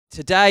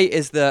Today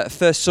is the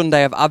first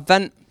Sunday of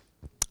Advent.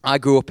 I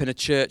grew up in a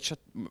church,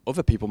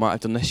 other people might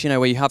have done this,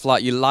 where you have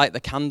you light the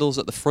candles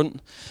at the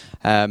front.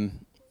 I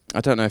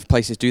don't know if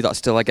places do that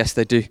still, I guess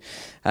they do.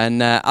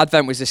 And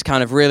Advent was this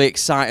kind of really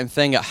exciting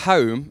thing. At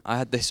home, I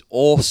had this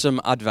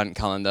awesome Advent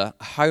calendar,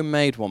 a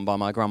homemade one by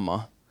my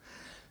grandma.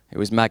 It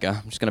was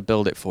mega. I'm just going to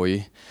build it for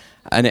you.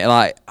 And it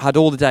had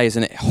all the days,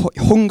 and it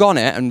hung on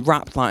it and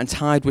wrapped and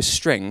tied with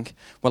string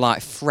were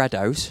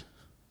Freddos,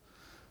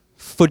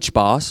 fudge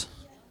bars,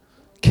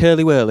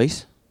 curly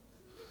whirlies,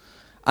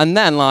 and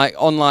then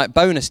on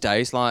bonus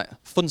days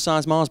fun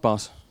size Mars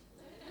bars.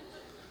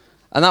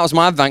 And that was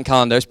my Advent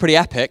calendar. It was pretty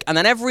epic. And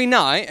then every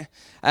night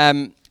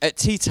at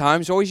tea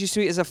times, we always used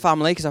to eat as a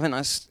family because I think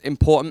that's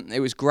important. It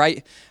was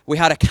great. We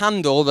had a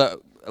candle that,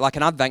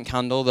 an Advent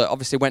candle that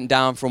obviously went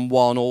down from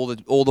one all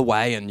the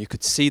way, and you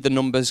could see the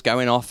numbers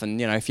going off. And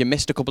if you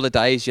missed a couple of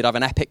days, you'd have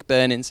an epic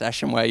burning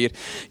session where you'd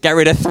get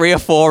rid of 3 or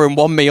 4 in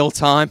one meal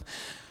time.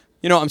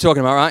 You know what I'm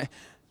talking about, right?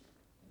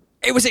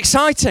 It was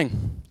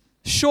exciting.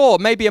 Sure,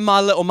 maybe in my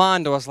little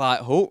mind I was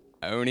like,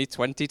 only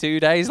 22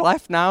 days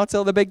left now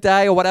till the big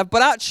day or whatever.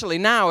 But actually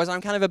now, as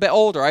I'm kind of a bit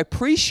older, I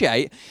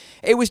appreciate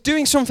it was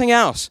doing something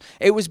else.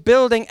 It was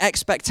building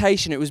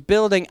expectation. It was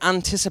building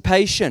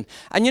anticipation.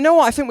 And you know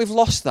what? I think we've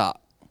lost that.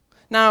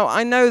 Now,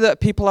 I know that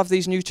people have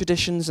these new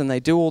traditions and they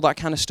do all that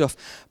kind of stuff,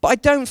 but I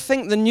don't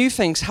think the new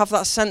things have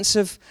that sense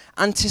of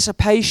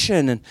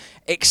anticipation and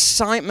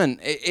excitement.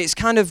 It's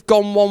kind of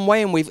gone one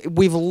way, and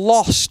we've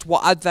lost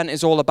what Advent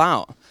is all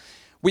about.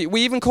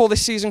 We even call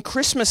this season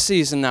Christmas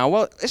season now.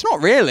 Well, it's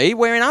not really.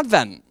 We're in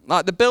Advent,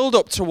 the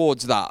build-up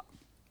towards that.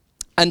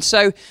 And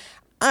so,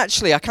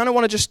 actually, I kind of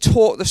want to just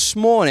talk this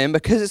morning,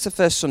 because it's the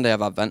first Sunday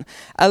of Advent,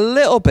 a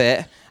little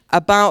bit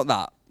about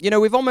that.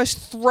 We've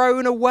almost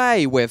thrown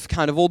away with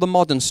kind of all the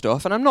modern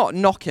stuff, and I'm not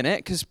knocking it,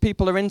 because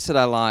people are into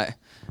their,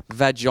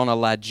 veg on a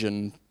ledge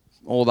and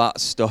all that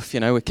stuff,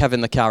 with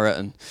Kevin the Carrot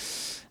and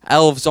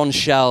elves on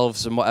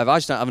shelves and whatever. I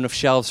just don't have enough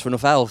shelves for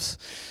enough elves.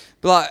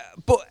 But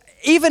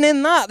even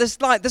in that,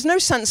 there's no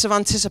sense of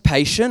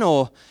anticipation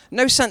or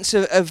no sense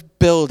of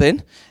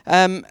building.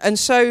 And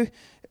so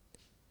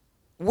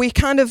we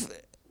kind of,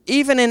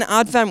 even in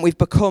Advent, we've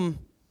become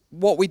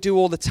what we do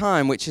all the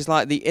time, which is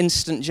the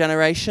instant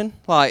generation.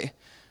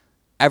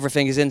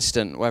 Everything is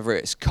instant, whether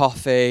it's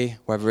coffee,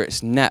 whether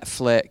it's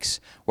Netflix,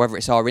 whether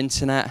it's our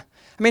internet.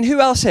 I mean, who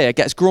else here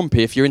gets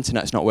grumpy if your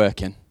internet's not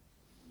working?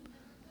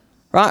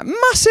 Right?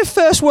 Massive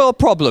first world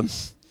problem,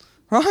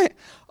 right?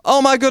 Oh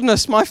my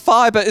goodness, my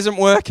fibre isn't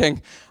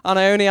working, and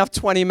I only have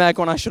 20 meg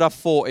when I should have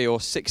 40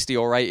 or 60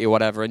 or 80 or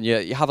whatever, and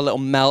you have a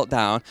little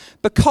meltdown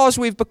because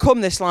we've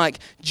become this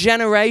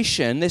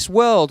generation, this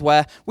world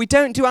where we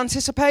don't do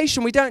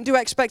anticipation, we don't do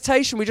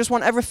expectation, we just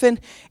want everything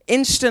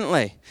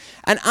instantly.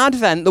 And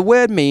Advent, the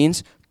word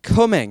means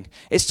coming.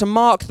 It's to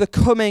mark the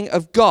coming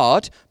of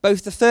God,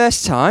 both the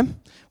first time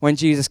when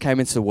Jesus came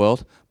into the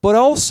world, but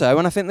also,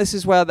 and I think this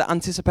is where the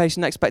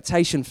anticipation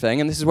expectation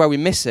thing, and this is where we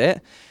miss it,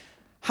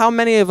 how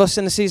many of us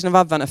in the season of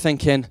Advent are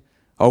thinking,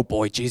 oh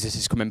boy, Jesus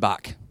is coming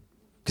back?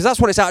 Because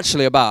that's what it's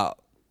actually about.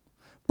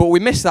 But we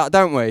miss that,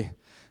 don't we?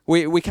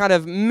 We kind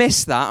of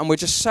miss that, and we're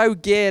just so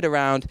geared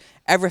around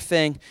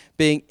everything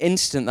being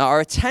instant that our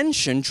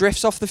attention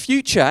drifts off the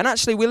future. And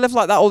actually, we live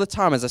like that all the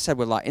time. As I said,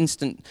 we're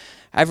instant,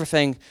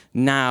 everything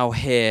now,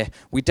 here.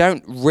 We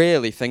don't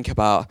really think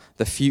about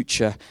the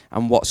future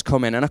and what's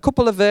coming. And a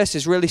couple of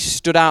verses really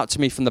stood out to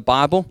me from the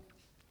Bible.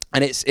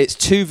 And it's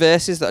 2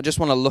 verses that I just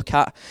want to look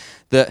at,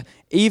 that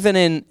even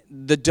in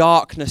the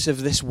darkness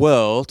of this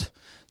world,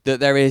 that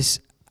there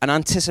is an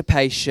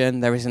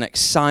anticipation, there is an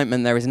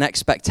excitement, there is an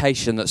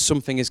expectation that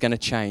something is going to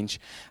change.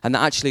 And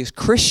that actually as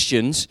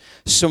Christians,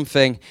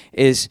 something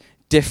is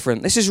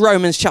different. This is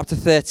Romans chapter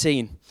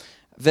 13,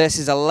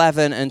 verses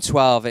 11 and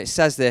 12. It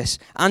says this,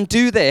 "And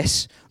do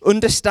this,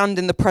 understand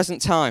in the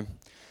present time.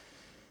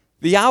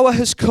 The hour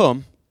has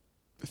come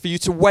for you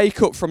to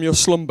wake up from your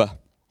slumber,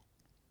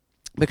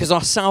 because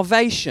our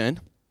salvation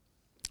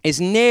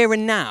is nearer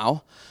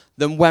now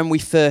than when we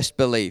first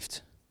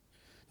believed.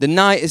 The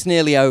night is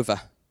nearly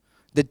over.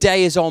 The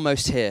day is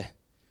almost here.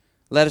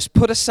 Let us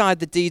put aside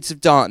the deeds of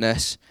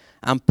darkness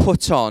and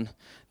put on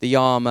the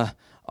armor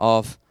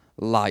of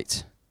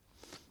light."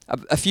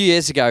 A few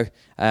years ago,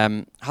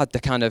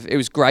 it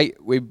was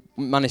great. We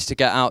managed to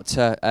get out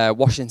to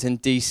Washington,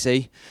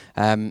 D.C.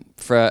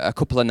 For a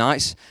couple of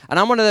nights. And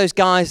I'm one of those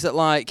guys that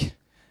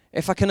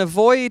if I can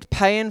avoid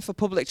paying for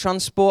public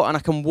transport and I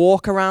can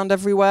walk around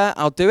everywhere,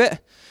 I'll do it.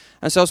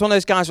 And so I was one of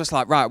those guys where it's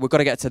right, we've got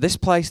to get to this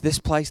place, this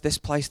place, this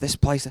place, this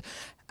place.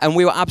 And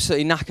we were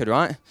absolutely knackered,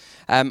 right?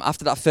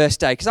 After that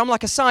first day. Because I'm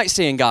a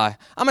sightseeing guy.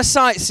 I'm a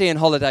sightseeing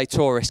holiday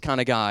tourist kind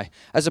of guy.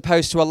 As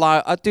opposed to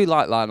I do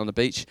like lying on the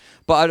beach.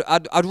 But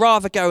I'd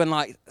rather go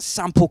and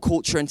sample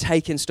culture and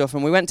take in stuff.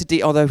 And we went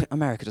to although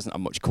America doesn't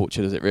have much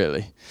culture, does it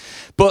really?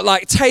 But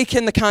take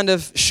in the kind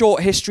of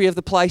short history of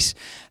the place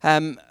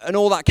and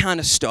all that kind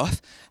of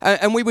stuff.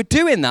 And we were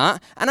doing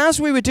that. And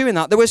as we were doing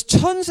that, there was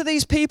tons of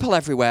these people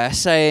everywhere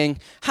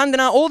handing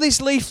out all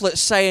these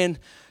leaflets saying,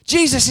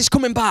 Jesus is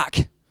coming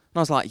back. And I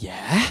was like,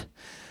 yeah,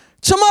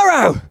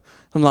 tomorrow.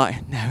 I'm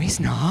like, no, he's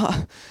not.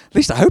 At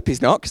least I hope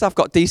he's not, because I've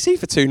got DC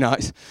for 2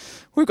 nights.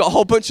 We've got a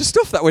whole bunch of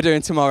stuff that we're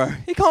doing tomorrow.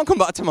 He can't come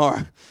back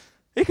tomorrow.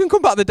 He can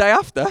come back the day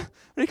after,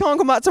 but he can't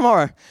come back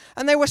tomorrow.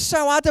 And they were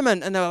so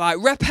adamant, and they were like,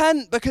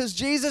 repent, because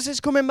Jesus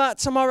is coming back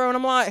tomorrow. And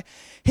I'm like,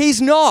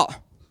 he's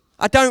not.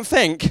 I don't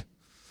think.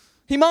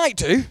 He might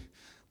do,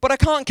 but I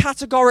can't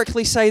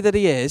categorically say that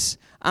he is,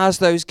 as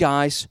those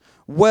guys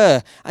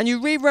were. And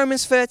you read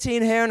Romans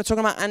 13 here, and I'm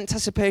talking about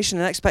anticipation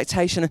and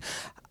expectation.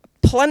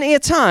 Plenty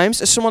of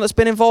times, as someone that's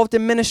been involved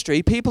in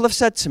ministry, people have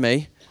said to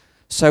me,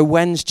 so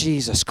when's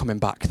Jesus coming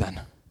back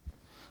then?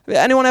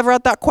 Anyone ever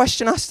had that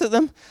question asked at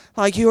them?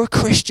 Like, you're a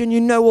Christian,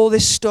 you know all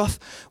this stuff.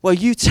 Well,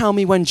 you tell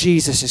me when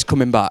Jesus is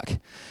coming back.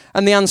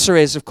 And the answer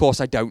is, of course,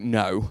 I don't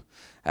know.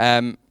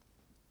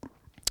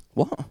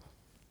 What?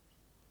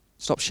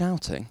 Stop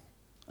shouting.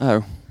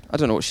 Oh, I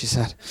don't know what she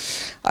said.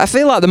 I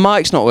feel like the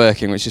mic's not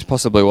working, which is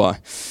possibly why.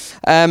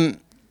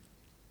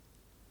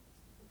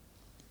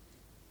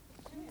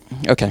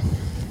 Okay.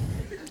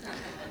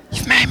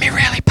 You've made me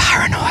really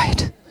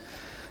paranoid.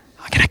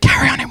 I'm going to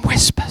carry on in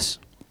whispers.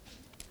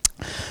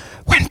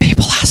 When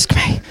people ask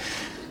me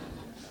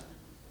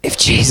if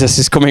Jesus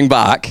is coming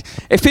back,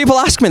 if people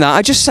ask me that,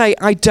 I just say,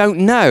 I don't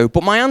know.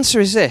 But my answer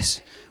is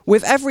this.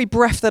 With every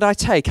breath that I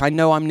take, I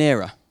know I'm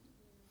nearer.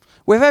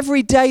 With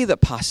every day that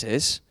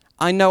passes,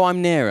 I know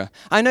I'm nearer.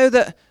 I know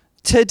that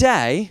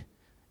today,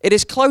 it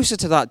is closer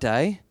to that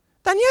day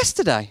than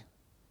yesterday.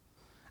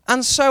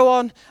 And so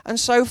on and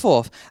so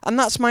forth. And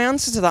that's my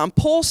answer to that. And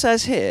Paul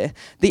says here,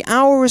 the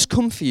hour has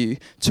come for you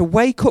to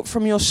wake up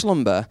from your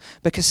slumber,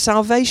 because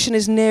salvation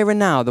is nearer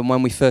now than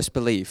when we first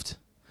believed.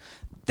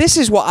 This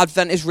is what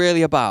Advent is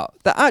really about.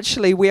 That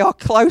actually we are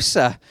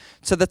closer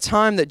to the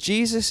time that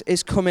Jesus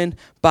is coming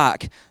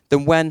back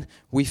than when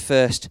we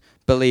first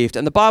believed.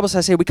 And the Bible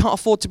says here we can't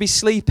afford to be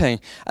sleeping.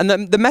 And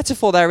the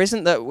metaphor there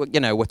isn't that,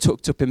 we're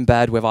tucked up in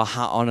bed with our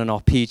hat on and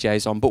our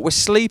PJs on, but we're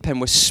sleeping,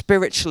 we're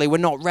spiritually, we're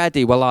not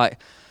ready. We're like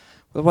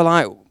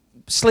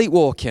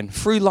sleepwalking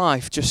through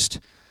life, just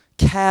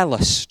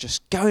careless,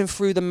 just going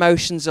through the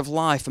motions of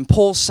life. And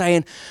Paul's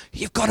saying,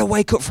 you've got to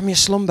wake up from your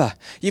slumber.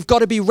 You've got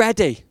to be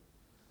ready.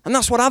 And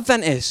that's what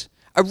Advent is,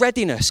 a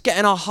readiness,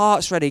 getting our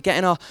hearts ready,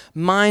 getting our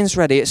minds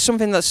ready. It's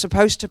something that's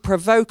supposed to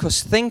provoke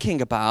us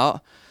thinking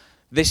about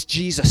this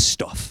Jesus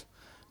stuff,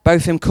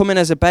 both him coming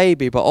as a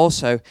baby, but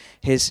also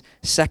his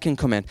second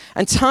coming.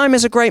 And time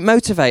is a great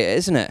motivator,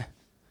 isn't it?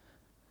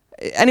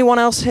 Anyone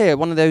else here,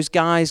 one of those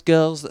guys,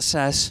 girls that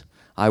says,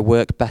 I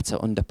work better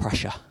under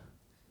pressure.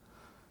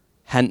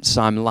 Hence,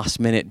 I'm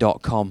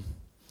lastminute.com.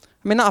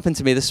 I mean, that happened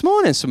to me this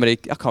morning. Somebody,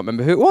 I can't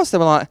remember who it was. They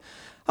were like,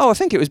 oh, I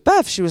think it was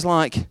Bev. She was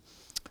like,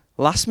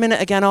 last minute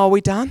again, are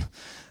we, Dan?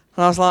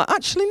 And I was like,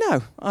 actually,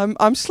 no.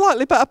 I'm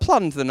slightly better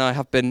planned than I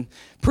have been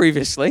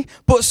previously.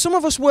 But some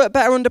of us work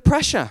better under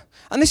pressure.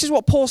 And this is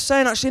what Paul's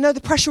saying, actually. No,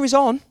 the pressure is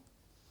on.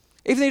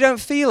 Even though you don't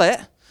feel it,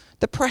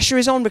 the pressure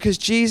is on because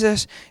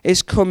Jesus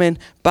is coming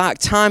back.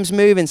 Time's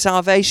moving.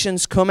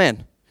 Salvation's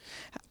coming.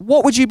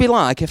 What would you be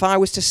like if I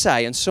was to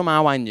say, and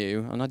somehow I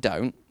knew, and I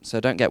don't, so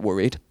don't get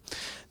worried,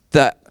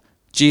 that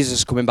Jesus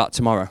is coming back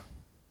tomorrow?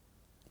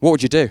 What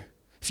would you do?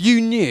 If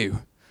you knew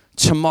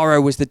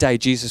tomorrow was the day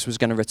Jesus was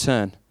going to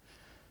return,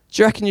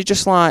 do you reckon you're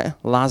just like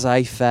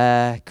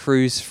laissez-faire,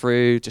 cruise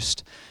through,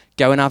 just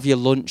go and have your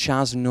lunch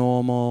as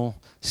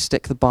normal,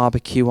 stick the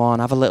barbecue on,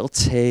 have a little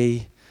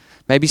tea,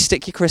 maybe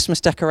stick your Christmas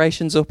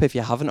decorations up if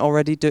you haven't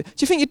already? Do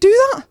you think you'd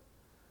do that?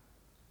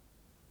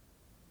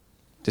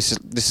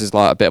 This is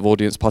like a bit of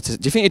audience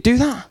participation. Do you think you'd do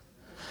that?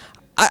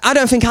 I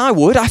don't think I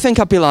would. I think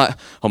I'd be like,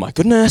 oh my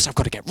goodness, I've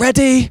got to get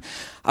ready.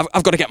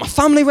 I've got to get my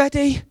family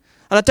ready.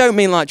 And I don't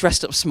mean like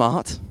dressed up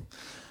smart.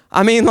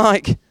 I mean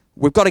like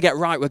we've got to get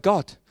right with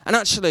God. And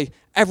actually,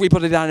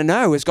 everybody that I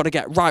know has got to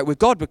get right with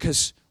God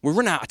because we're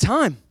running out of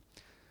time.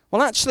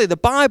 Well, actually, the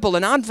Bible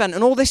and Advent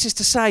and all this is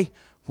to say,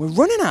 we're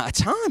running out of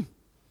time.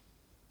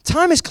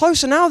 Time is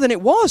closer now than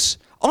it was.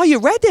 Are you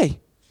ready?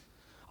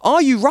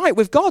 Are you right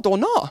with God or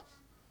not?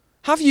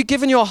 Have you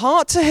given your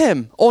heart to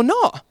him or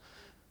not?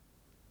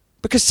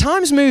 Because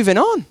time's moving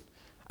on.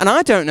 And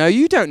I don't know,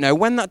 you don't know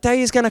when that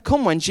day is going to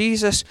come, when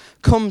Jesus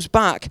comes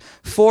back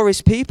for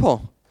his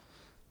people.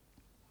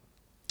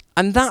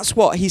 And that's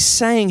what he's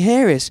saying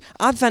here is,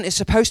 Advent is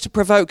supposed to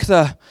provoke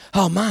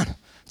oh man,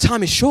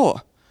 time is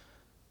short.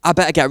 I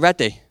better get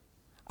ready.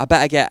 I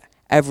better get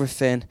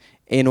everything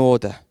in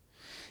order.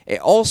 It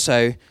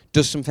also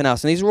does something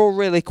else. And these are all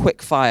really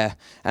quick fire.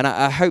 And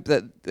I hope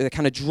that they're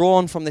kind of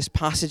drawn from this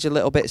passage a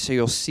little bit so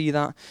you'll see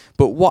that.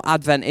 But what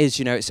Advent is,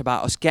 it's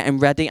about us getting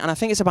ready. And I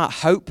think it's about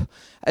hope.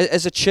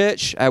 As a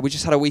church, we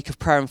just had a week of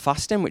prayer and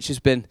fasting, which has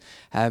been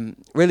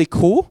really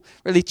cool,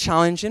 really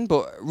challenging,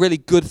 but really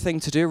good thing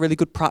to do, really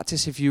good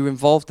practice if you're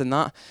involved in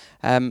that.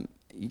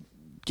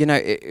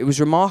 It was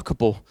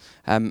remarkable,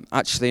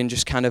 actually, and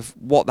just kind of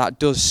what that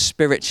does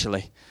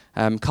spiritually.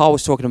 Carl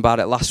was talking about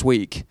it last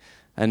week.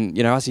 And,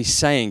 as he's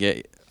saying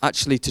it,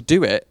 actually to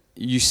do it,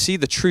 you see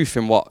the truth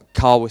in what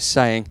Carl was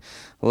saying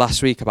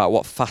last week about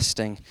what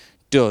fasting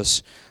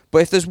does.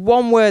 But if there's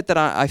one word that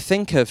I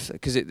think of,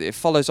 because it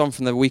follows on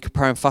from the week of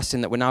prayer and fasting,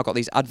 that we've now got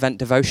these Advent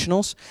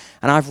devotionals,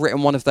 and I've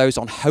written one of those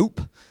on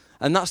hope,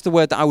 and that's the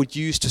word that I would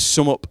use to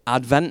sum up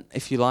Advent,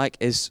 if you like,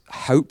 is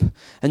hope.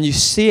 And you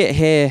see it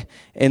here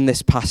in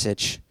this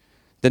passage.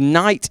 The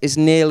night is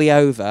nearly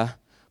over,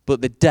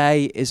 but the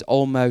day is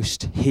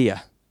almost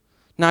here.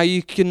 Now,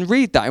 you can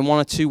read that in one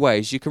or two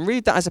ways. You can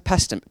read that as a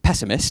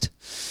pessimist,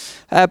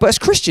 but as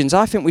Christians,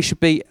 I think we should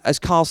be, as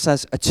Carl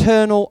says,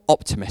 eternal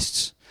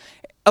optimists.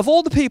 Of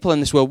all the people in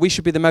this world, we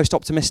should be the most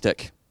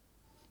optimistic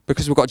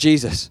because we've got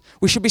Jesus.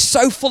 We should be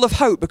so full of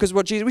hope because we've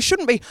got Jesus. We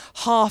shouldn't be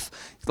half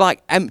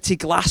like empty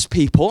glass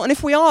people. And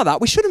if we are that,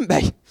 we shouldn't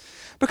be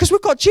because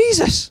we've got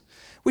Jesus.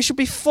 We should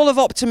be full of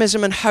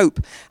optimism and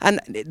hope. And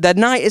the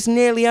night is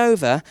nearly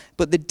over,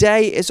 but the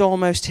day is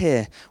almost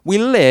here. We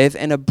live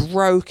in a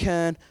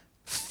broken,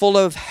 full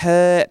of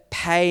hurt,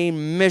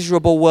 pain,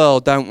 miserable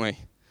world, don't we?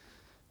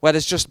 Where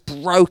there's just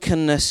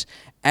brokenness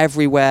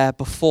everywhere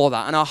before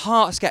that. And our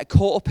hearts get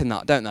caught up in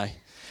that, don't they?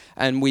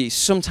 And we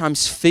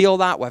sometimes feel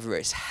that, whether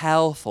it's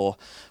health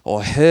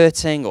or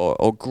hurting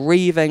or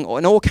grieving, or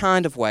in all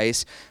kind of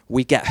ways,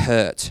 we get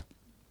hurt.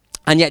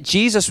 And yet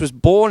Jesus was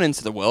born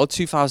into the world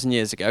 2,000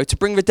 years ago to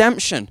bring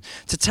redemption,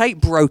 to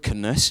take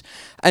brokenness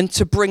and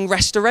to bring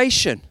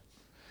restoration.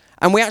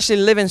 And we actually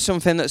live in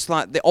something that's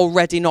like the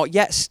already not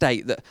yet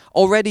state, that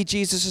already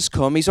Jesus has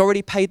come, he's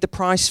already paid the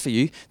price for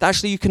you, that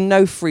actually you can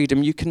know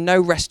freedom, you can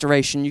know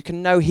restoration, you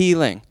can know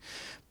healing.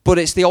 But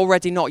it's the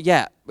already not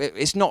yet.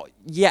 It's not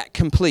yet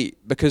complete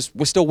because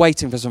we're still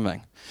waiting for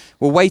something.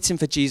 We're waiting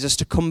for Jesus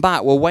to come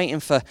back. We're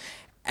waiting for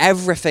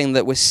everything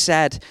that was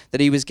said that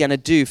he was going to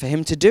do, for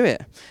him to do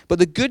it. But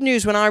the good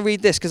news when I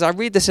read this, because I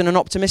read this in an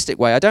optimistic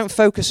way, I don't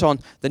focus on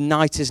the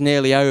night is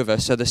nearly over,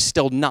 so there's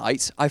still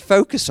night. I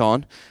focus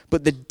on,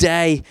 but the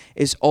day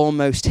is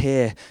almost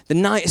here. The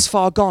night is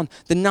far gone.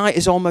 The night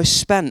is almost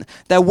spent.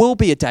 There will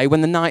be a day when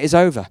the night is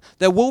over.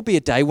 There will be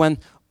a day when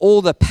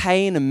all the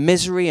pain and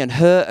misery and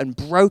hurt and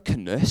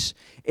brokenness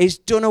is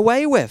done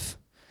away with.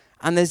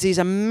 And there's these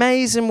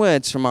amazing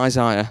words from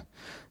Isaiah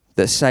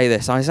that say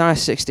this. Isaiah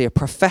 60, a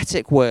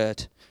prophetic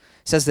word,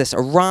 says this: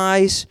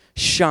 "Arise,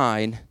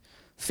 shine,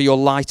 for your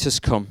light has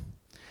come,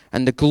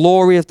 and the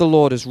glory of the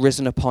Lord has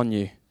risen upon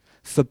you.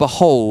 For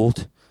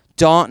behold,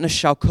 darkness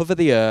shall cover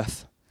the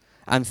earth,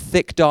 and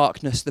thick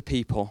darkness the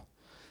people.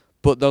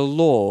 But the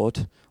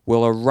Lord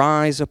will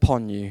arise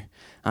upon you,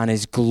 and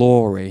his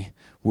glory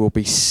will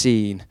be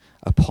seen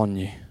upon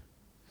you."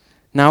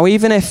 Now,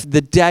 even if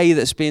the day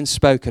that's being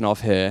spoken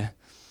of here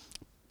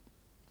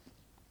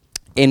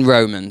in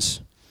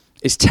Romans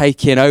is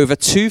taking over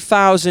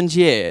 2,000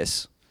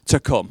 years to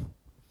come,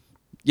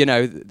 you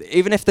know,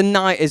 even if the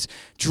night is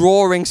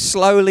drawing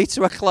slowly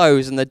to a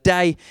close and the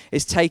day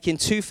is taking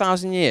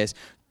 2,000 years,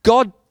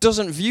 God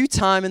doesn't view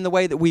time in the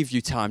way that we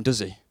view time, does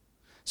he?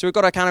 So we've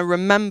got to kind of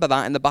remember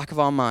that in the back of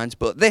our minds.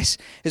 But this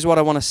is what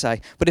I want to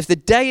say. But if the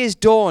day is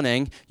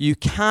dawning, you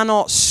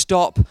cannot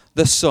stop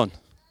the sun.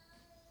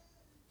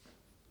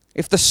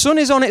 If the sun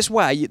is on its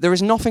way, there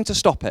is nothing to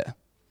stop it,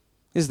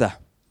 is there?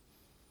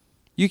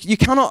 You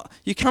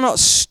cannot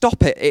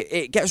stop it.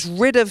 It gets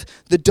rid of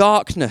the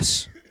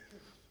darkness.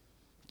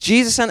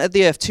 Jesus entered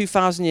the earth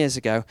 2,000 years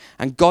ago,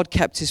 and God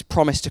kept his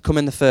promise to come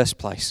in the first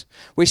place,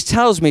 which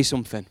tells me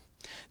something.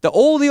 That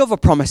all the other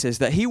promises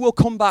that he will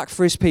come back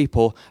for his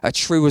people are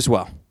true as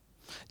well.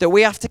 That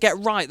we have to get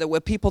right, that we're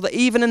people that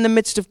even in the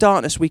midst of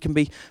darkness, we can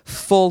be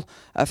full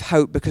of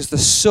hope because the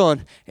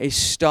sun is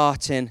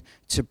starting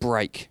to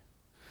break.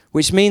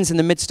 Which means in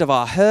the midst of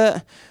our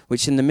hurt,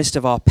 which in the midst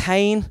of our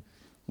pain,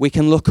 we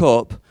can look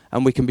up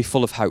and we can be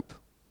full of hope.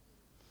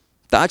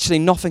 That actually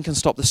nothing can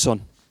stop the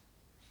sun.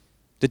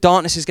 The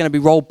darkness is going to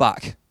be rolled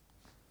back.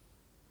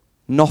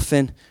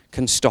 Nothing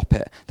can stop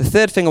it. The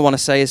third thing I want to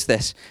say is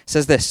this. It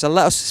says this: "So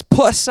let us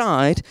put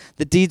aside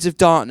the deeds of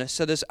darkness."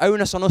 So there's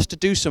onus on us to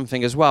do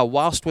something as well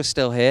whilst we're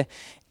still here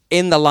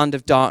in the land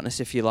of darkness,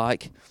 if you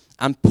like,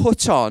 and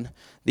put on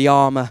the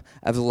armor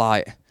of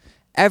light.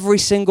 Every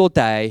single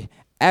day,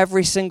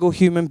 every single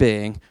human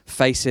being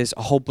faces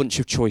a whole bunch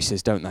of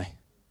choices, don't they?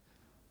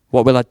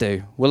 What will I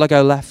do? Will I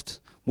go left?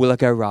 Will I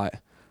go right?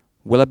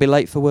 Will I be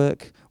late for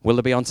work? Will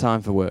I be on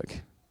time for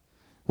work?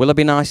 Will I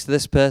be nice to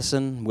this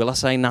person? Will I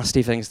say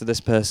nasty things to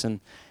this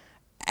person?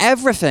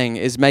 Everything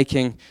is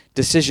making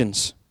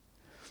decisions.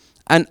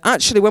 And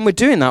actually, when we're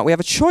doing that, we have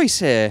a choice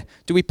here.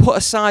 Do we put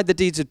aside the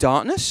deeds of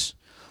darkness,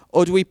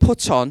 or do we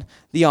put on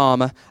the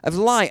armor of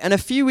light? And a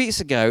few weeks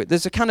ago,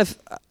 there's a kind of,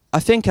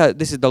 I think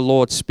this is the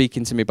Lord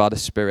speaking to me by the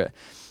Spirit.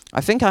 I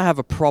think I have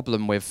a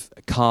problem with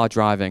car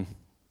driving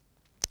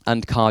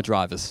and car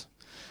drivers.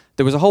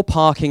 There was a whole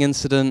parking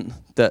incident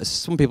that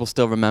some people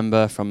still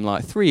remember from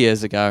like 3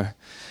 years ago,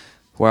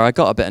 where I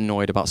got a bit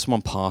annoyed about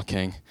someone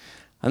parking.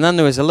 And then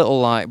there was a little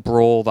like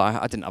brawl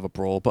that I didn't have a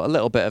brawl, but a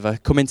little bit of a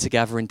coming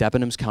together in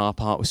Debenhams car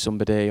park with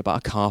somebody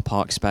about a car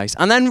park space.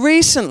 And then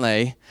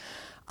recently,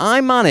 I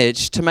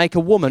managed to make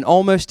a woman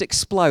almost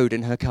explode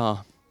in her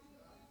car.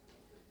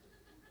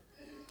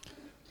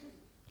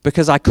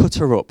 Because I cut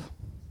her up.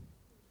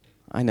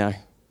 I know.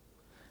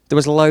 There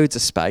was loads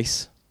of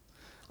space.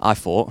 I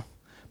thought.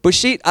 But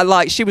she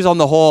was on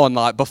the horn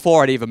like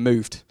before I'd even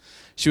moved.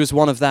 She was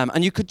one of them.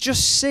 And you could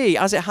just see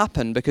as it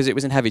happened, because it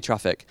was in heavy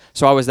traffic,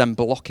 so I was then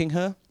blocking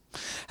her,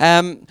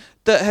 that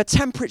her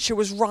temperature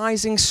was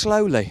rising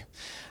slowly.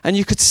 And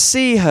you could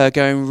see her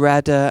going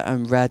redder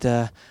and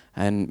redder,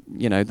 and,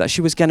 that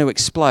she was going to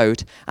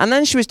explode. And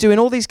then she was doing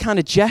all these kind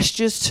of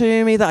gestures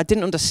to me that I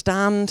didn't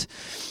understand,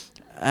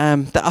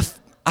 that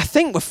I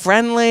think were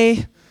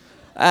friendly.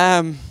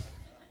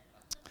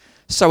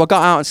 So I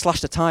got out and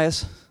slashed the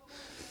tyres.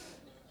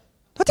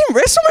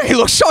 Some of you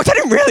look shocked. I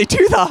didn't really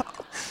do that.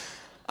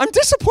 I'm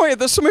disappointed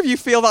that some of you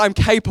feel that I'm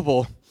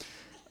capable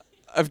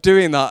of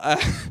doing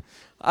that.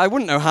 I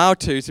wouldn't know how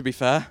to be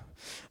fair.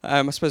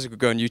 I suppose I could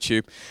go on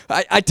YouTube.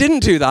 I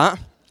didn't do that.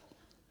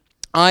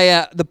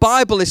 The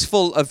Bible is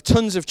full of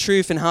tons of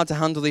truth in how to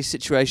handle these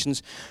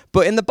situations.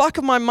 But in the back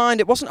of my mind,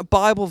 it wasn't a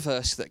Bible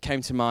verse that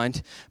came to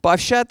mind. But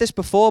I've shared this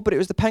before, but it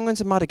was the penguins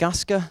of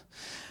Madagascar.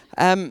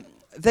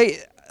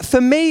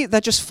 For me,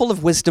 they're just full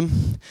of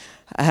wisdom.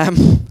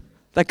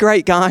 They're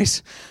great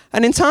guys.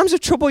 And in times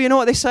of trouble, you know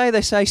what they say?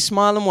 They say,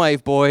 smile and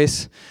wave,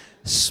 boys.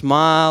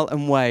 Smile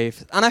and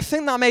wave. And I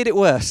think that made it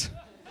worse.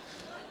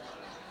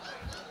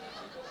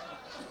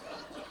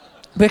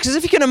 Because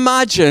if you can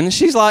imagine,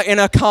 she's like in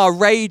her car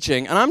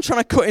raging, and I'm trying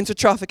to cut into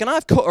traffic, and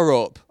I've cut her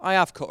up. I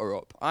have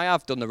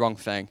done the wrong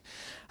thing.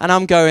 And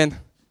I'm going,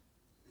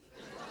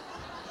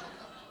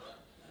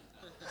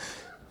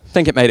 I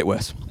think it made it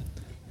worse.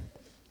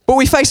 But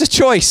we face a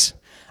choice.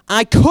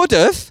 I could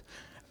have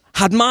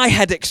had my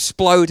head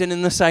exploding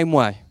in the same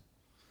way.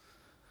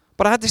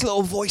 But I had this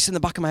little voice in the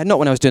back of my head, not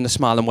when I was doing the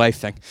smile and wave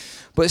thing,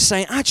 but it's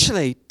saying,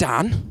 actually,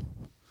 Dan,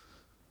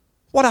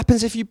 what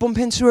happens if you bump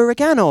into her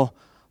again? Or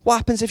what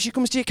happens if she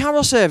comes to your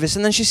carol service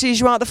and then she sees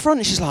you out the front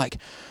and she's like,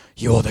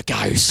 you're the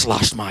guy who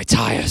slashed my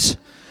tyres.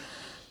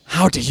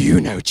 How do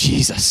you know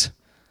Jesus?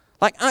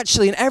 Like,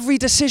 actually, in every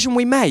decision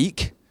we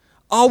make,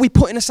 are we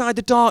putting aside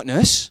the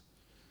darkness,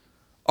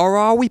 or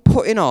are we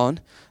putting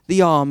on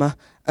the armour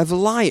of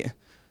light?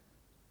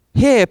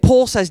 Here,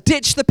 Paul says,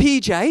 ditch the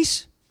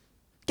PJs,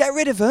 get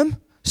rid of them,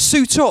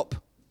 suit up,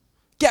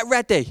 get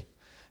ready,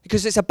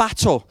 because it's a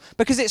battle,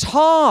 because it's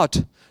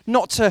hard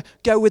not to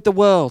go with the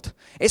world.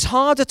 It's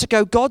harder to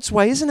go God's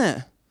way, isn't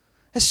it?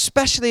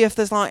 Especially if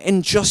there's like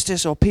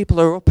injustice, or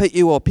people are up at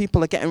you, or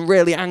people are getting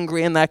really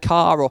angry in their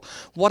car, or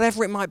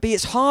whatever it might be.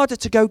 It's harder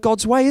to go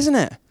God's way, isn't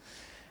it?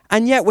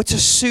 And yet we're to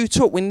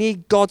suit up. We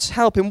need God's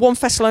help. In 1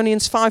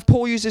 Thessalonians 5,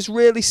 Paul uses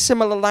really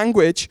similar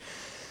language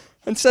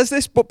and says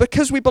this, but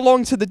because we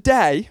belong to the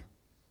day,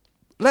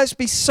 let's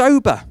be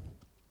sober,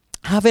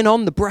 having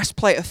on the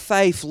breastplate of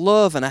faith,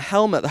 love, and a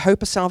helmet, the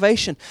hope of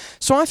salvation.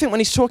 So I think when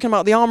he's talking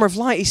about the armor of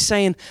light, he's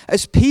saying,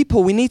 as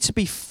people, we need to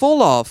be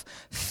full of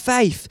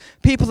faith,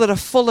 people that are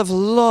full of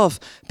love,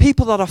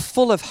 people that are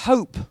full of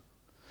hope.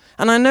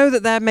 And I know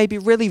that there may be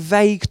really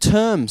vague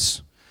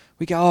terms.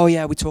 We go, oh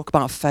yeah, we talk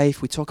about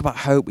faith, we talk about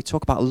hope, we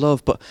talk about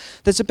love, but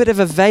there's a bit of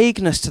a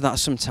vagueness to that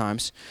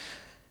sometimes.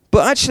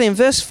 But actually in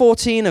verse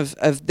 14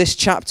 of this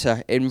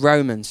chapter in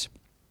Romans,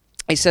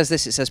 it says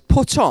this, it says,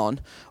 put on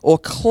or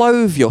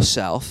clothe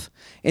yourself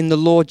in the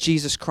Lord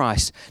Jesus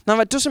Christ. Now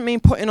that doesn't mean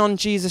putting on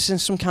Jesus in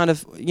some kind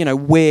of,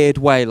 weird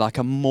way, like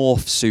a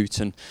morph suit,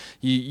 and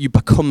you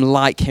become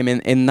like him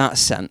in that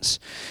sense.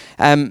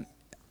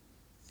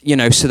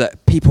 So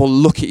that people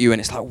look at you and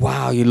it's like,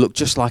 wow, you look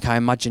just like I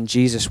imagined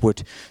Jesus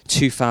would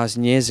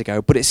 2,000 years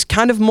ago. But it's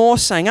kind of more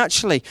saying,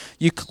 actually,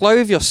 you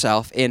clothe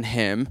yourself in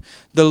him.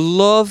 The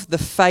love, the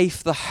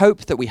faith, the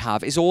hope that we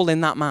have is all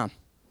in that man,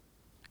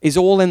 is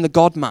all in the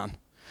God-man.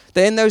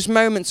 That in those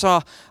moments,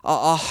 our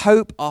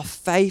hope, our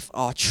faith,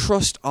 our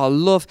trust, our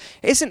love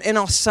isn't in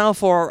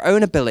ourselves or our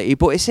own ability,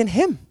 but it's in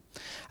him.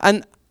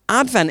 And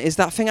Advent is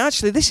that thing,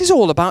 actually, this is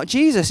all about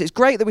Jesus. It's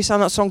great that we sang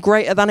that song,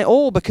 Greater Than It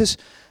All, because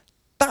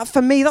that,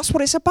 for me, that's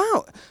what it's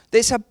about.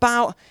 It's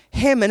about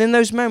him. And in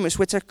those moments,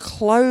 we're to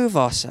clothe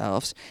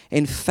ourselves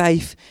in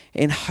faith,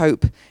 in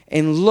hope,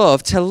 in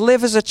love, to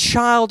live as a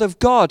child of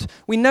God.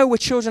 We know we're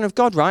children of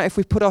God, right? If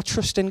we put our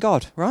trust in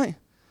God, right?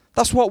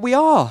 That's what we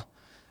are.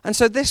 And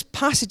so this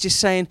passage is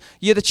saying,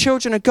 you're the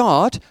children of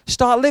God,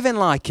 start living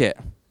like it.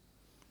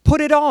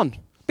 Put it on.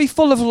 Be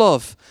full of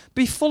love.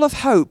 Be full of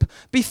hope.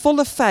 Be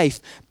full of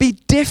faith. Be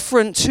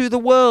different to the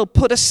world.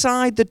 Put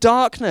aside the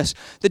darkness.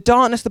 The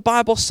darkness the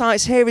Bible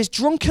cites here is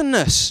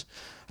drunkenness.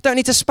 I don't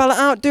need to spell it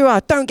out, do I?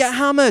 Don't get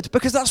hammered,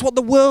 because that's what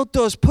the world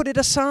does. Put it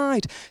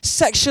aside.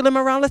 Sexual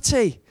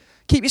immorality.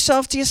 Keep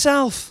yourself to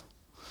yourself.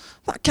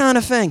 That kind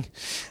of thing.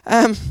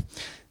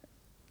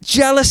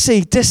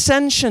 Jealousy,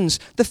 dissensions,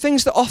 the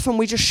things that often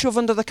we just shove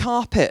under the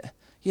carpet,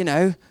 being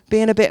a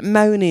bit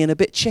moany and a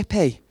bit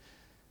chippy,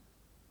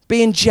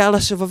 being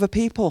jealous of other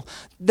people.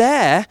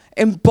 They're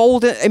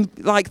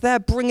they're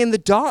bringing the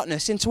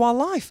darkness into our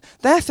life.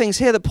 They're things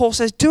here that Paul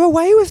says, do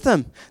away with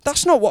them.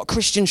 That's not what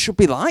Christians should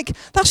be like.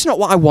 That's not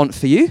what I want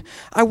for you.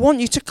 I want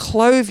you to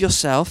clothe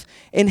yourself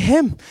in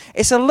him.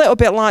 It's a little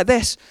bit like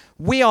this.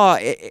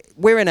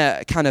 We're in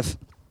a kind of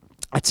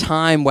a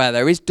time where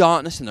there is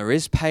darkness and there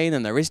is pain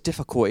and there is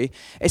difficulty,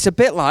 it's a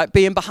bit like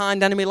being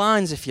behind enemy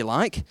lines, if you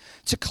like.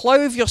 To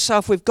clothe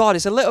yourself with God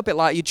is a little bit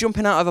like you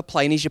jumping out of a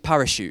plane, he's your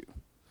parachute.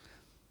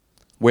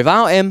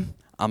 Without him,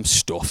 I'm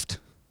stuffed.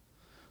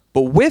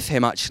 But with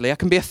him, actually, I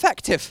can be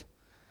effective.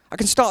 I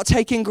can start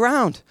taking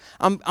ground.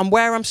 I'm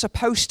where I'm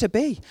supposed to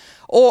be.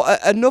 Or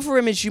another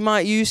image you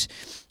might use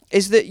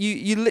is that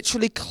you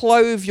literally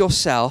clothe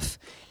yourself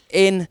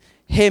in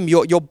him.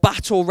 You're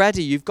battle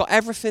ready. You've got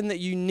everything that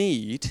you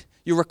need.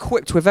 You're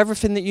equipped with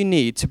everything that you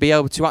need to be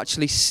able to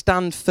actually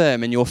stand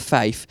firm in your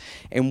faith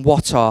in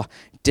what are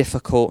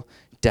difficult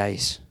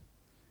days.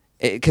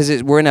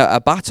 Because we're in a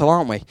battle,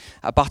 aren't we?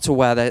 A battle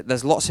where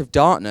there's lots of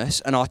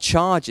darkness, and our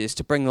charge is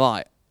to bring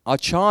light. Our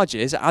charge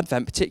is, at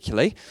Advent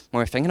particularly, when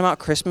we're thinking about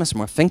Christmas and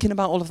we're thinking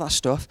about all of that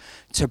stuff,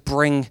 to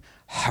bring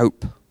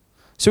hope.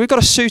 So we've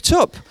got to suit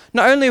up.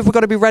 Not only have we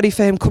got to be ready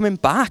for him coming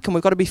back and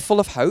we've got to be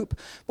full of hope,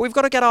 but we've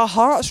got to get our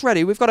hearts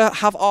ready. We've got to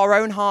have our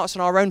own hearts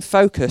and our own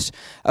focus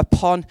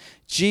upon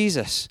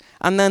Jesus.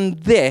 And then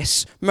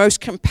this,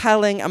 most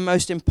compelling and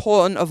most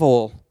important of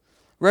all,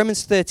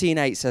 Romans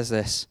 13:8 says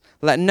this,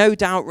 "Let no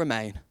doubt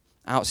remain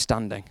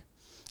outstanding,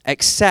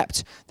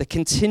 except the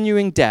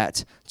continuing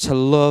debt to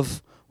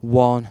love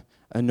one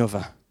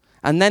another."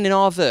 And then in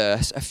our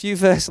verse, a few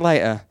verses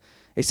later,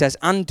 it says,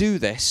 "And do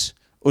this,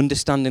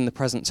 understanding the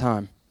present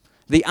time."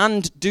 The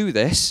 "and do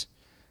this"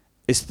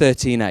 is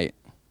 13:8.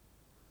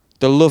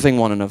 The loving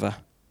one another.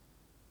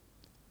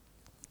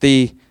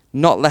 The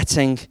not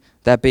letting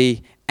there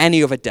be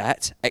any other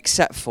debt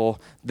except for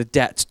the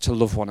debt to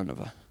love one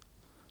another.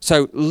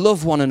 So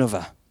love one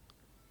another.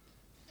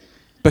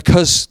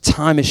 Because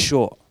time is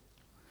short.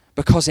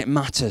 Because it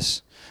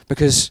matters.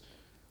 Because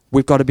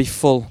we've got to be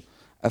full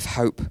of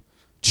hope.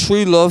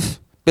 True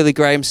love, Billy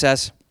Graham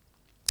says,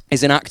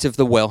 is an act of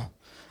the will,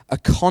 a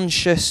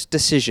conscious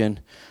decision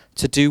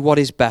to do what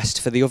is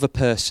best for the other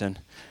person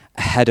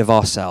ahead of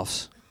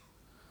ourselves.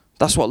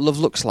 That's what love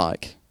looks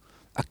like.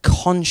 A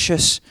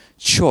conscious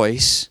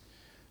choice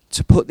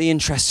to put the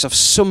interests of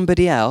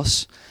somebody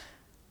else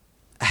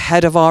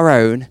ahead of our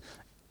own,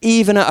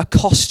 even at a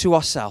cost to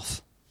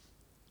ourselves.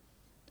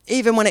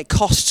 Even when it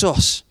costs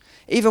us,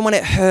 even when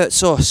it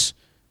hurts us.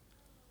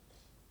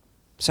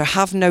 So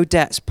have no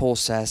debts, Paul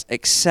says,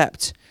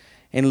 except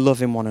in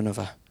loving one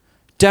another.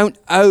 Don't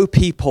owe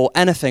people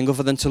anything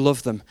other than to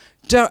love them.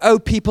 Don't owe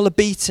people a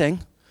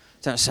beating.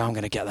 Don't say, I'm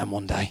going to get them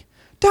one day.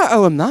 Don't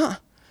owe them that.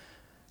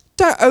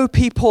 Don't owe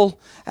people,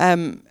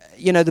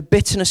 the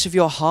bitterness of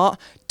your heart.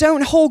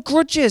 Don't hold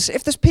grudges.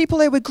 If there's people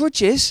there with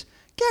grudges,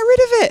 get rid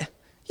of it.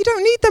 You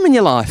don't need them in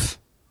your life.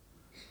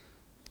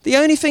 The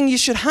only thing you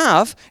should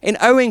have in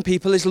owing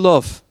people is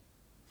love.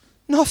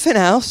 Nothing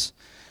else.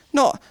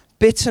 Not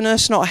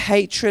bitterness, not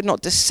hatred,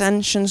 not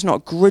dissensions,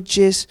 not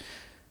grudges,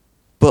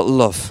 but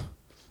love.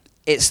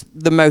 It's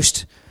the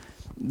most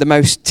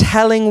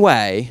telling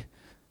way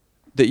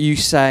that you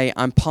say,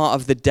 I'm part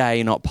of the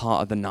day, not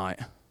part of the night.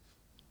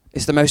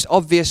 It's the most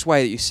obvious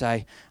way that you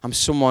say, I'm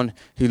someone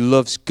who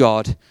loves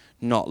God,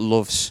 not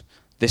loves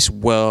this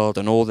world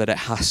and all that it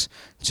has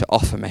to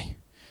offer me.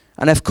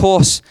 And of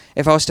course,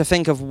 if I was to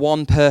think of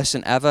one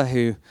person ever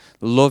who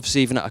loves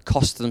even at a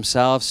cost to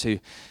themselves, who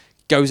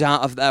goes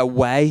out of their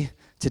way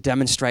to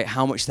demonstrate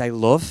how much they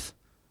love,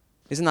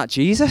 isn't that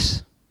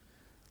Jesus?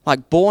 Like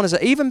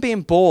even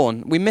being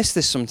born, we miss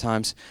this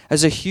sometimes,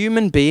 as a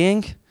human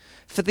being,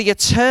 for the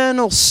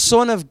eternal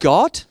Son of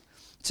God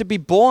to be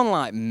born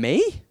like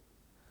me,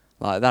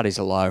 like that is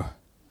low.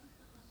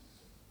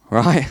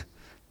 Right?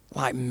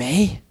 Like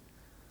me?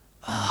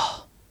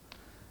 Oh.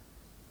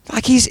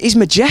 Like he's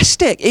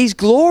majestic, he's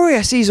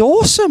glorious, he's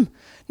awesome.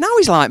 Now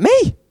he's like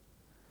me.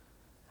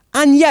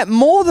 And yet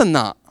more than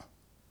that,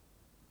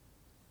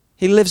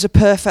 he lives a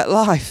perfect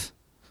life.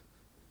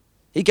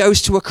 He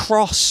goes to a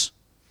cross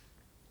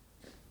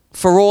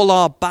for all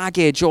our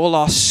baggage, all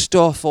our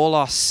stuff, all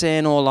our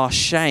sin, all our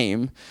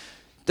shame,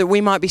 that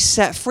we might be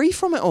set free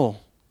from it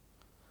all.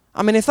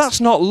 I mean, if that's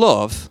not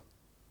love,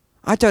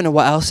 I don't know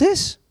what else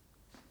is.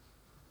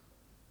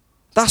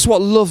 That's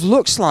what love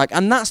looks like,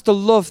 and that's the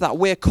love that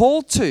we're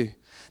called to.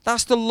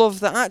 That's the love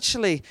that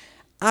actually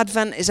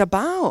Advent is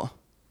about.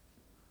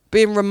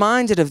 Being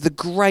reminded of the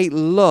great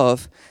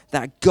love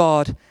that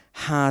God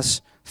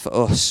has for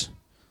us.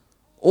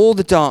 All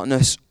the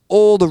darkness,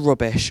 all the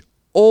rubbish,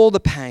 all the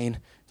pain,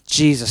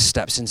 Jesus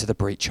steps into the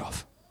breach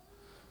of.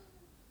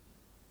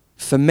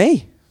 For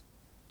me.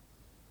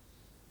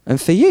 And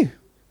for you.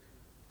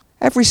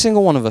 Every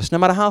single one of us, no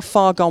matter how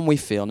far gone we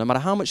feel, no matter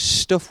how much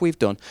stuff we've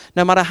done,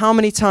 no matter how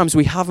many times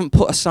we haven't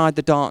put aside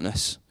the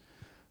darkness,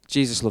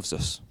 Jesus loves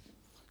us.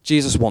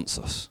 Jesus wants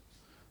us.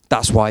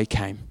 That's why he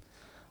came.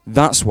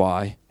 That's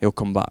why he'll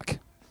come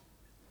back.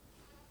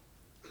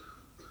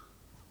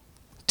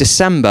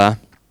 December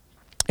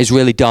is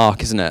really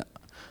dark, isn't it?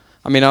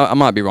 I mean, I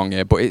might be wrong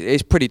here, but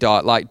it's pretty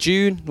dark. Like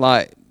June,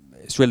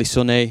 it's really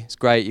sunny, it's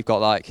great. You've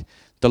got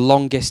the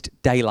longest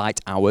daylight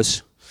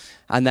hours.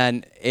 And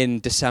then in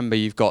December,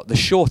 you've got the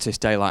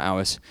shortest daylight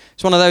hours.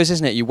 It's one of those,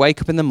 isn't it? You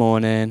wake up in the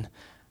morning,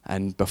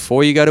 and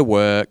before you go to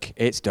work,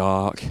 it's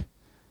dark.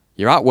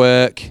 You're at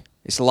work,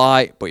 it's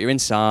light, but you're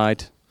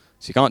inside,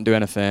 so you can't do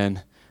anything.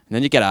 And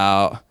then you get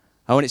out,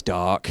 and it's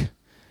dark,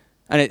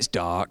 and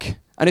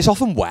it's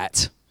often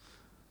wet.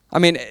 I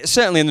mean,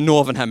 certainly in the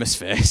northern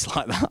hemisphere, it's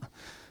like that,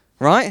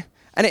 right?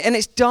 And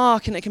it's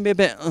dark, and it can be a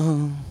bit,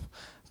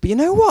 But you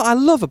know what I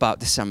love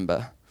about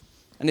December?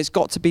 And it's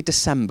got to be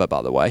December,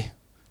 by the way,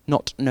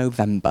 not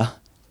November,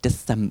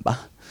 December.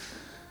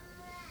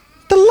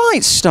 The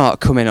lights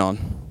start coming on.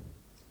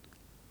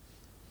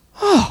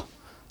 Oh,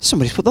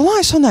 somebody's put the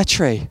lights on their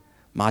tree.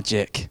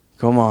 Magic,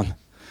 come on.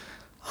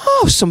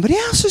 Oh, somebody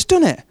else has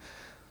done it.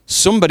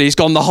 Somebody's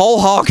gone the whole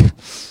hog.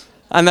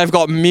 And they've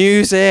got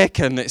music,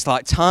 and it's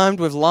like timed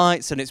with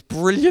lights, and it's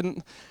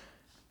brilliant.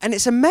 And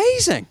it's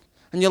amazing.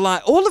 And you're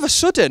like, all of a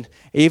sudden,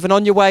 even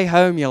on your way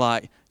home,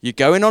 you're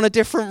going on a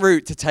different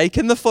route to take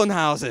in the fun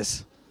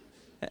houses.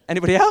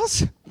 Anybody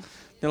else?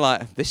 You're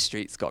like, this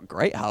street's got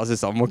great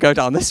houses on, we'll go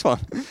down this one.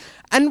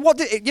 And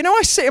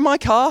I sit in my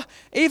car,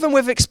 even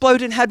with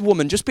exploding head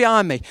woman just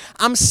behind me,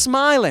 I'm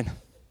smiling.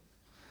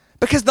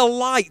 Because the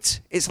light,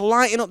 it's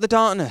lighting up the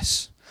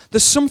darkness.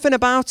 There's something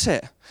about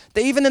it,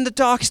 that even in the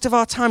darkest of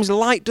our times,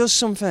 light does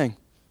something.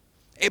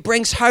 It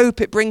brings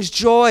hope, it brings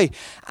joy.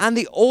 And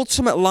the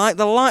ultimate light,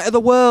 the light of the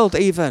world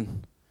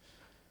even,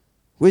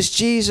 was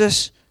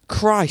Jesus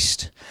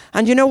Christ.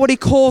 And you know what he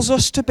calls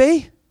us to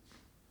be?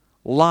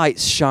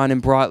 Lights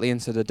shining brightly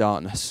into the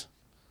darkness.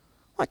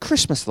 Like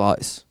Christmas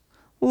lights.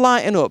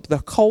 Lighting up the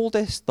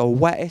coldest, the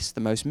wettest,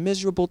 the most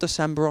miserable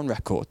December on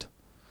record.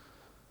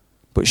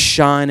 But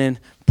shining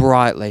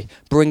brightly,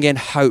 bringing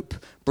hope,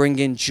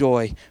 bringing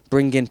joy,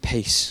 bringing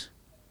peace.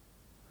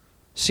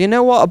 So you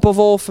know what, above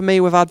all for me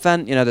with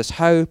Advent, there's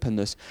hope and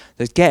there's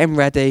getting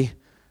ready,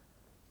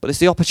 but it's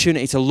the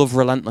opportunity to love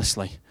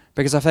relentlessly.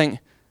 Because I think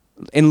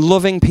in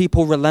loving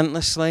people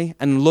relentlessly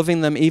and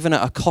loving them even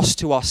at a cost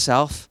to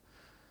ourselves,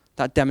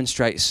 that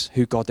demonstrates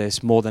who God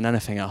is more than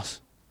anything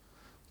else.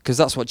 Because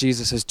that's what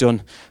Jesus has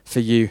done for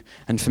you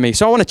and for me.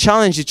 So I want to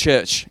challenge you,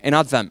 church, in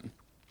Advent.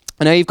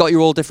 I know you've got your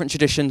all different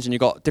traditions and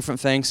you've got different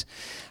things,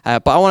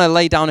 but I want to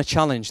lay down a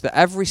challenge that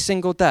every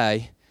single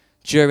day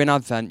during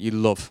Advent you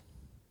love.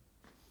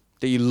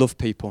 That you love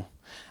people.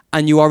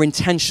 And you are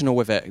intentional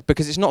with it,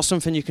 because it's not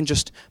something you can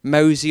just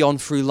mosey on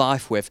through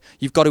life with.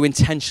 You've got to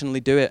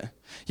intentionally do it.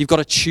 You've got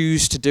to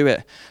choose to do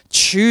it.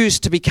 Choose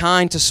to be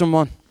kind to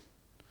someone.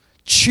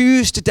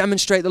 Choose to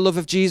demonstrate the love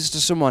of Jesus to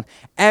someone.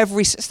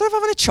 Instead of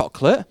having a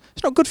chocolate,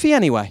 it's not good for you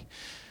anyway.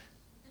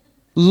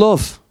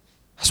 Love.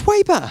 That's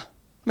way better.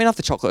 I mean, have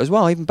the chocolate as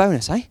well, even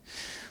bonus, eh?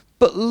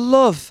 But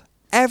love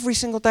every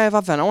single day of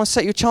Advent. I want to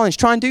set you a challenge.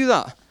 Try and do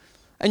that.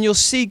 And you'll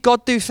see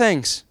God do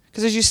things.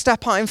 Because as you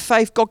step out in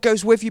faith, God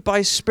goes with you by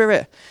his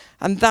Spirit.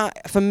 And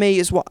that, for me,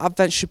 is what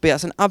Advent should be.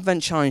 That's an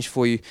Advent challenge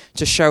for you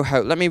to show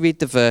hope. Let me read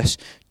the verse.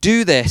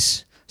 Do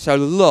this, so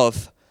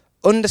love,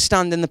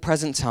 understand in the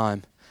present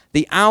time.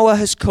 The hour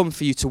has come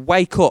for you to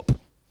wake up.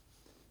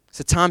 It's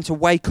a time to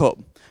wake up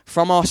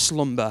from our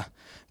slumber,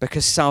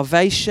 because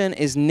salvation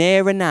is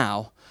nearer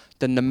now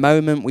than the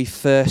moment we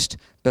first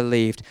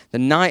believed. The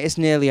night is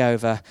nearly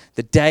over.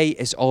 The day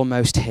is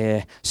almost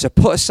here. So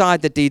put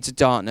aside the deeds of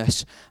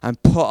darkness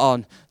and put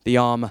on the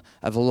armor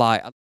of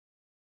light.